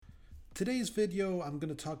Today's video, I'm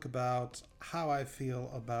going to talk about how I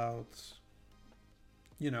feel about,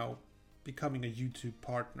 you know, becoming a YouTube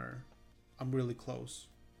partner. I'm really close.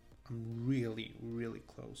 I'm really, really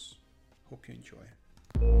close. Hope you enjoy.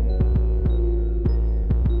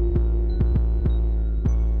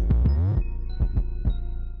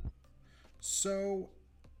 So,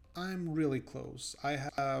 I'm really close. I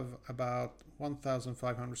have about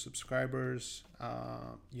 1,500 subscribers.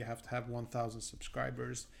 You have to have 1,000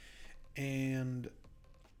 subscribers. And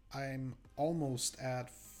I'm almost at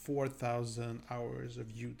 4,000 hours of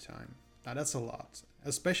view time. Now that's a lot,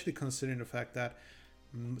 especially considering the fact that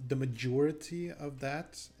the majority of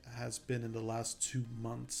that has been in the last 2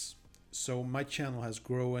 months. So my channel has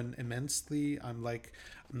grown immensely. I'm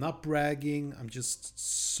not bragging. I'm just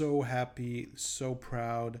so happy, so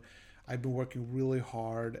proud. I've been working really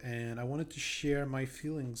hard, and I wanted to share my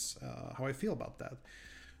feelings, how I feel about that.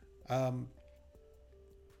 Um,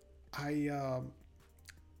 I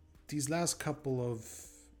These last couple of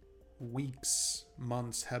weeks,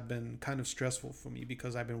 months have been kind of stressful for me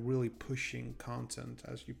because I've been really pushing content,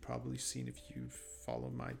 as you've probably seen if you've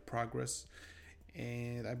followed my progress.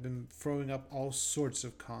 And I've been throwing up all sorts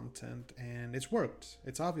of content, and it's worked.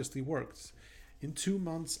 It's obviously worked. In 2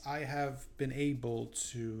 months, I have been able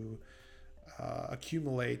to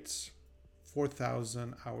accumulate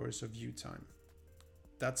 4,000 hours of view time.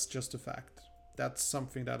 That's just a fact. That's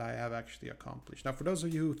something that I have actually accomplished. Now, for those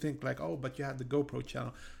of you who think like, oh, but you had the GoPro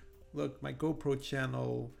channel, look, my GoPro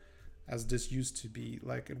channel, as this used to be,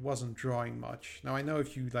 like it wasn't drawing much. Now I know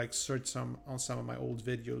if you like search some of my old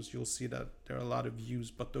videos, you'll see that there are a lot of views,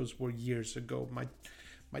 but those were years ago.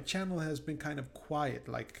 My channel has been kind of quiet,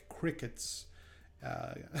 like crickets,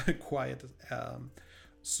 quiet.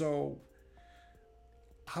 So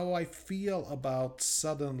how I feel about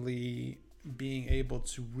suddenly being able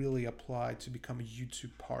to really apply to become a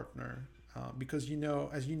YouTube partner, because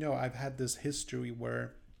as you know, I've had this history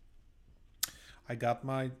where I got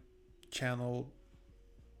my channel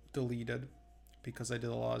deleted because I did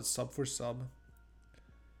a lot of sub for sub,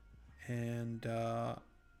 and I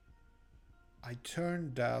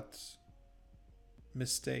turned that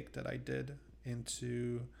mistake that I did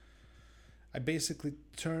into. I basically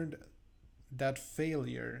turned that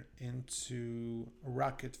failure into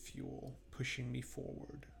rocket fuel, pushing me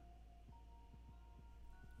forward.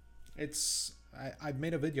 I've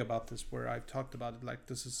made a video about this where I've talked about it. Like,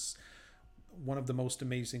 this is one of the most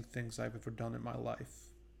amazing things I've ever done in my life.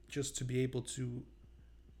 Just to be able to,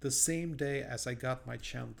 the same day as I got my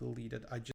channel deleted, I